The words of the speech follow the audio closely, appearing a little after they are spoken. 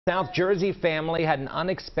South Jersey family had an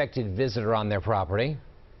unexpected visitor on their property.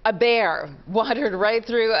 A bear wandered right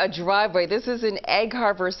through a driveway. This is in Egg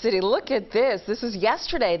Harbor City. Look at this. This was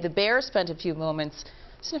yesterday. The bear spent a few moments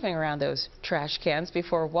sniffing around those trash cans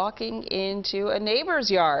before walking into a neighbor's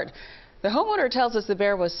yard. The homeowner tells us the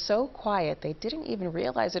bear was so quiet they didn't even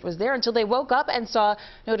realize it was there until they woke up and saw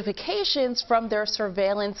notifications from their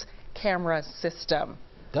surveillance camera system.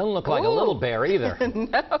 Doesn't look like a little bear either.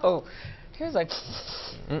 No. Here's like,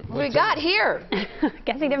 what we got here?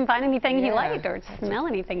 Guess he didn't find anything he liked or smell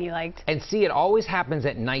anything he liked. And see, it always happens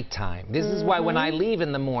at nighttime. This is why when I leave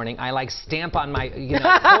in the morning, I like stamp on my, porch. Because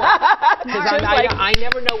I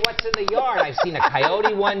never know what's in the yard. I've seen a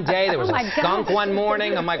coyote one day. There was a skunk one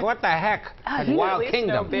morning. I'm like, what the heck? Wild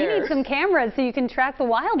Kingdom. You need some cameras so you can track the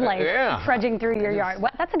wildlife trudging through your yard.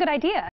 Well, that's a good idea.